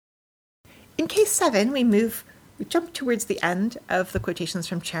In case 7, we jump towards the end of the quotations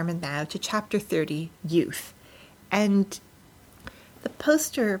from Chairman Mao to chapter 30, Youth. And the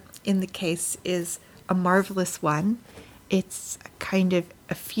poster in the case is a marvelous one. It's a kind of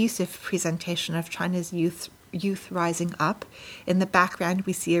effusive presentation of China's youth rising up. In the background,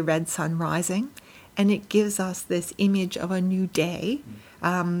 we see a red sun rising, and it gives us this image of a new day,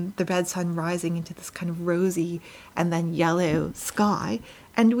 the red sun rising into this kind of rosy and then yellow sky.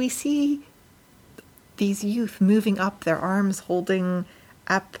 And we see these youth moving up, their arms holding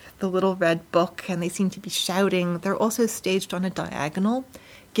up the little red book, and they seem to be shouting. They're also staged on a diagonal,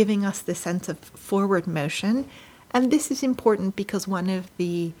 giving us the sense of forward motion. And this is important because one of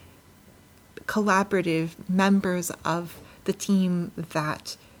the collaborative members of the team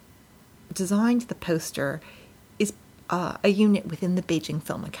that designed the poster is a unit within the Beijing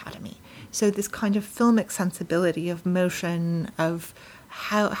Film Academy. So this kind of filmic sensibility of motion, of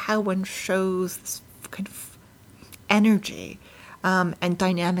how one shows this kind of energy and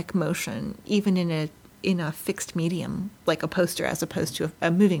dynamic motion, even in a fixed medium like a poster, as opposed to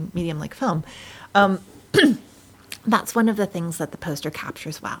a moving medium like film. That's one of the things that the poster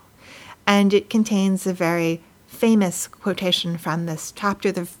captures well. And it contains a very famous quotation from this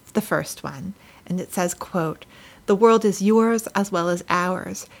chapter, the first one. And it says, quote, "The world is yours as well as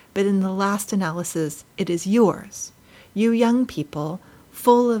ours, but in the last analysis, it is yours. You young people,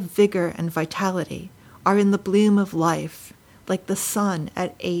 full of vigor and vitality, are in the bloom of life, like the sun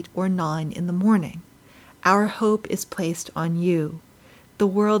at 8 or 9 in the morning. Our hope is placed on you. The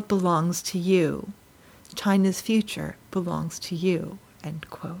world belongs to you. China's future belongs to you," end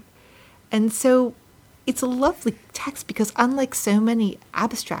quote. And so it's a lovely text because unlike so many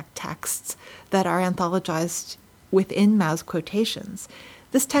abstract texts that are anthologized within Mao's quotations,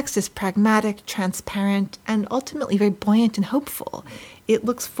 this text is pragmatic, transparent, and ultimately very buoyant and hopeful. It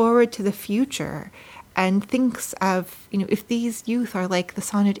looks forward to the future and thinks of, if these youth are like the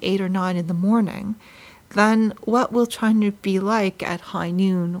sun at 8 or 9 in the morning, then what will China be like at high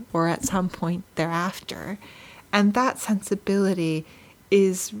noon or at some point thereafter? And that sensibility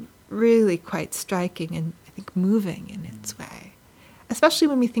is really quite striking and, I think, moving in its way. Especially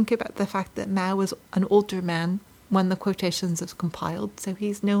when we think about the fact that Mao was an older man when the quotations was compiled, so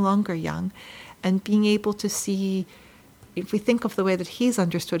he's no longer young. And being able to see, if we think of the way that he's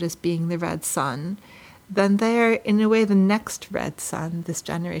understood as being the red sun, then they're, in a way, the next red sun, this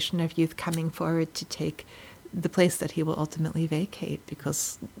generation of youth coming forward to take the place that he will ultimately vacate,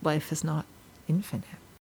 because life is not infinite.